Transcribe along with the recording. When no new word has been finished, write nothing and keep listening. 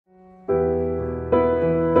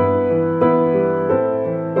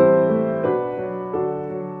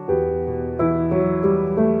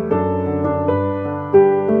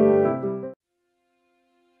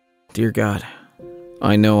Dear God,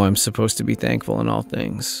 I know I'm supposed to be thankful in all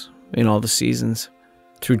things, in all the seasons,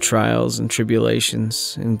 through trials and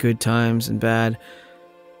tribulations, in good times and bad.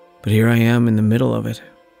 But here I am in the middle of it,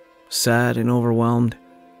 sad and overwhelmed.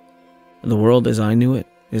 The world as I knew it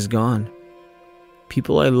is gone.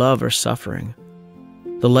 People I love are suffering.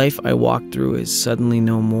 The life I walked through is suddenly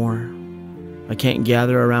no more. I can't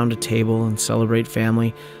gather around a table and celebrate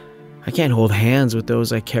family. I can't hold hands with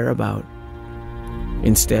those I care about.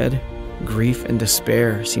 Instead, grief and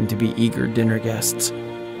despair seem to be eager dinner guests.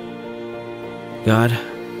 God,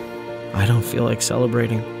 I don't feel like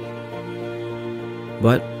celebrating.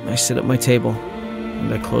 But I sit at my table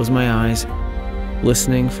and I close my eyes,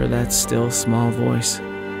 listening for that still small voice,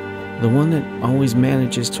 the one that always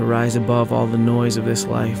manages to rise above all the noise of this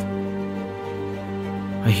life.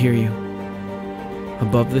 I hear you.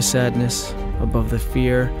 Above the sadness, above the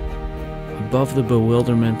fear, above the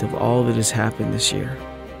bewilderment of all that has happened this year.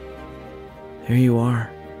 Here you are,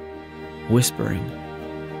 whispering,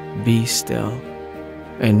 "Be still,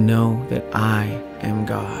 and know that I am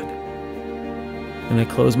God." And I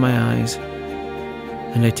close my eyes,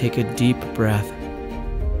 and I take a deep breath,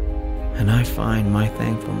 and I find my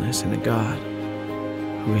thankfulness in a God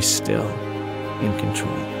who is still in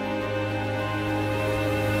control.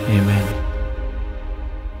 Amen.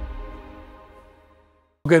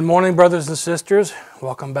 Good morning, brothers and sisters.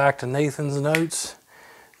 Welcome back to Nathan's Notes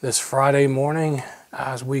this Friday morning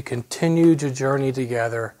as we continue to journey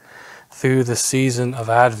together through the season of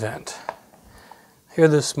Advent. Here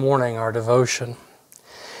this morning, our devotion.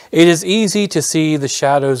 It is easy to see the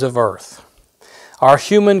shadows of earth. Our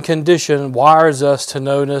human condition wires us to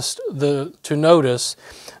notice the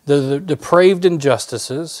depraved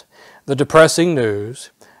injustices, the depressing news,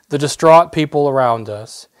 the distraught people around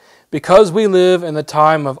us. Because we live in the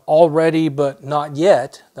time of already but not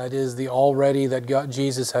yet, that is, the already that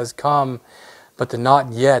Jesus has come, but the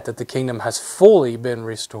not yet that the kingdom has fully been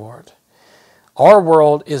restored. Our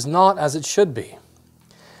world is not as it should be.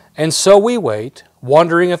 And so we wait,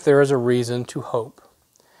 wondering if there is a reason to hope.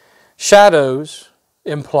 Shadows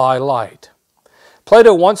imply light.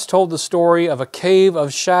 Plato once told the story of a cave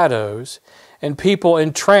of shadows and people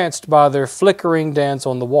entranced by their flickering dance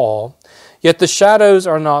on the wall. Yet the shadows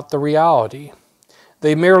are not the reality.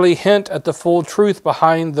 They merely hint at the full truth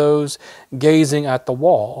behind those gazing at the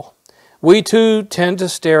wall. We too tend to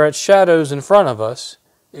stare at shadows in front of us,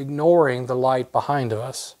 ignoring the light behind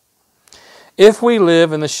us. If we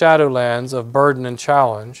live in the shadowlands of burden and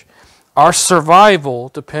challenge, our survival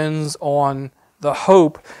depends on the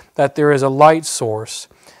hope that there is a light source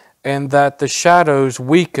and that the shadows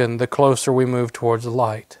weaken the closer we move towards the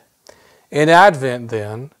light. In Advent,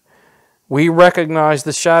 then, we recognize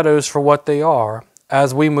the shadows for what they are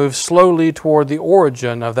as we move slowly toward the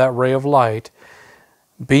origin of that ray of light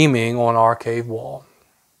beaming on our cave wall.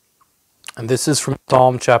 And this is from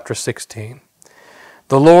Psalm chapter 16.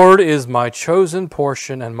 The Lord is my chosen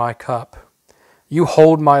portion and my cup. You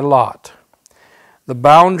hold my lot. The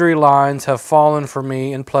boundary lines have fallen for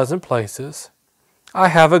me in pleasant places. I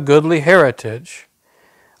have a goodly heritage.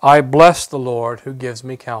 I bless the Lord who gives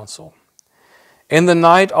me counsel. In the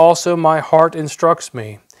night also my heart instructs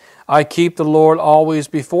me. I keep the Lord always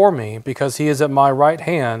before me, because he is at my right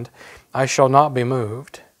hand. I shall not be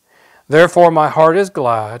moved. Therefore my heart is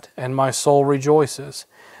glad, and my soul rejoices.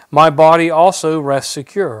 My body also rests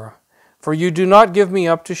secure. For you do not give me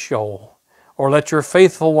up to Sheol, or let your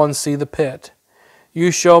faithful one see the pit.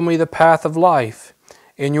 You show me the path of life.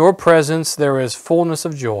 In your presence there is fullness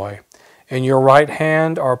of joy. In your right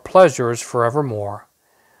hand are pleasures forevermore.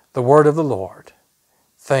 The word of the Lord.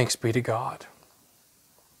 Thanks be to God.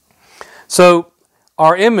 So,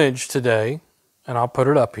 our image today, and I'll put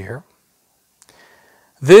it up here.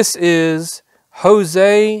 This is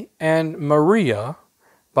Jose and Maria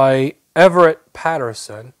by Everett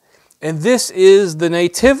Patterson. And this is the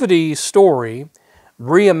nativity story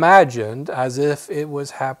reimagined as if it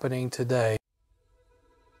was happening today.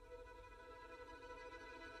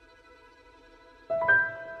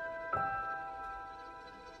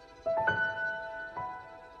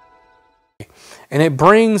 And it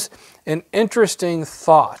brings an interesting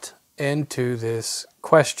thought into this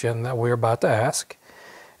question that we're about to ask.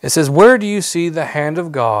 It says, where do you see the hand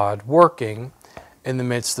of God working in the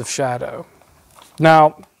midst of shadow?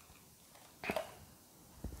 Now,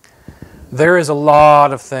 there is a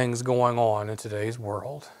lot of things going on in today's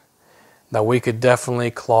world that we could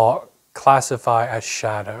definitely classify as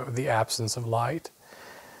shadow, the absence of light.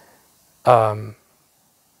 There's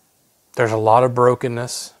a lot of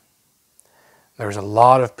brokenness. There's a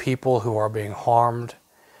lot of people who are being harmed,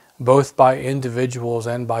 both by individuals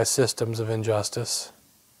and by systems of injustice.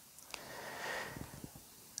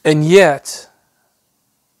 And yet,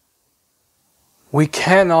 we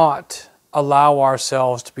cannot allow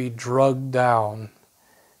ourselves to be drugged down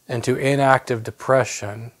into inactive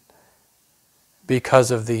depression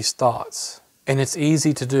because of these thoughts. And it's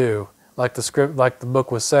easy to do. Like the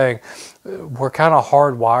book was saying, we're kind of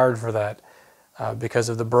hardwired for that because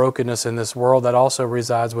of the brokenness in this world that also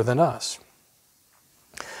resides within us.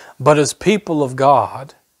 But as people of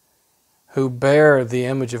God who bear the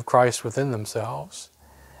image of Christ within themselves,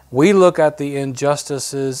 we look at the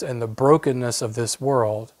injustices and the brokenness of this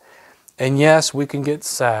world, and yes, we can get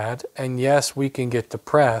sad, and yes, we can get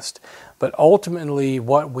depressed, but ultimately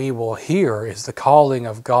what we will hear is the calling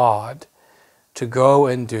of God to go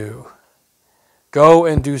and do. Go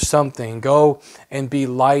and do something. Go and be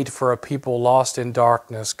light for a people lost in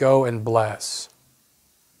darkness. Go and bless.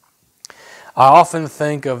 I often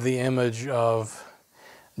think of the image of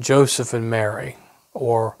Joseph and Mary,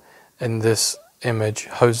 or in this image,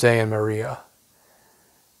 Jose and Maria.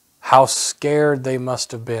 How scared they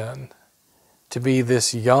must have been to be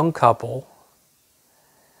this young couple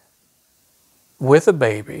with a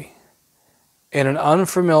baby in an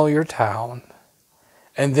unfamiliar town,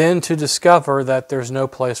 and then to discover that there's no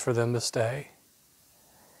place for them to stay.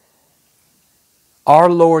 Our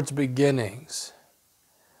Lord's beginnings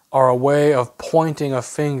are a way of pointing a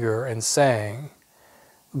finger and saying,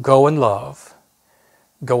 go and love,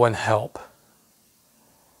 go and help.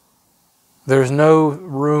 There's no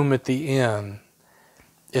room at the inn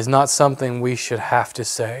is not something we should have to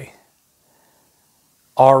say.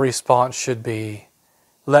 Our response should be,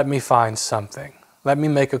 let me find something. Let me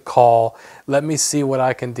make a call. Let me see what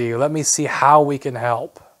I can do. Let me see how we can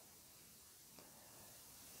help.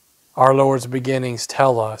 Our Lord's beginnings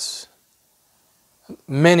tell us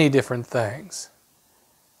many different things,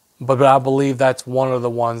 but I believe that's one of the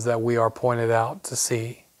ones that we are pointed out to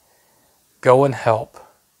see. Go and help.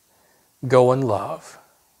 Go and love.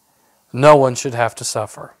 No one should have to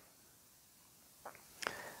suffer.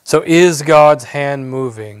 So is God's hand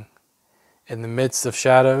moving in the midst of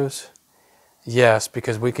shadows? Yes,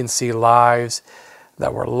 because we can see lives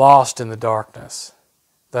that were lost in the darkness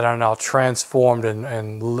that are now transformed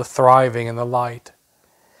and thriving in the light.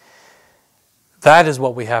 That is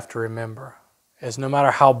what we have to remember, is no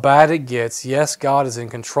matter how bad it gets, yes, God is in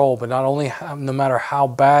control, but no matter how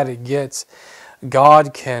bad it gets,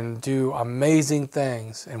 God can do amazing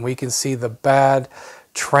things, and we can see the bad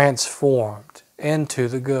transformed into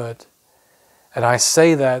the good. And I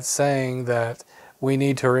say that saying that we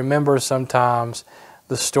need to remember sometimes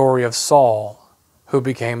the story of Saul, who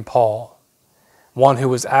became Paul. One who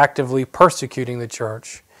was actively persecuting the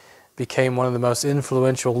church became one of the most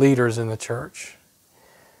influential leaders in the church.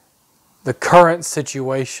 The current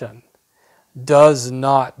situation does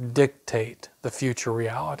not dictate the future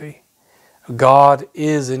reality. God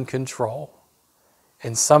is in control.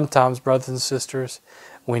 And sometimes, brothers and sisters,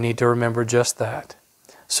 we need to remember just that.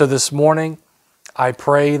 So this morning, I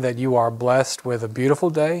pray that you are blessed with a beautiful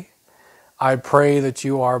day. I pray that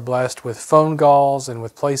you are blessed with phone calls and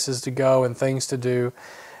with places to go and things to do,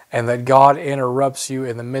 and that God interrupts you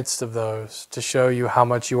in the midst of those to show you how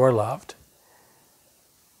much you are loved.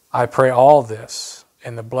 I pray all this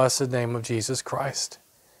in the blessed name of Jesus Christ.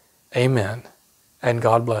 Amen. And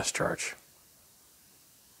God bless, church.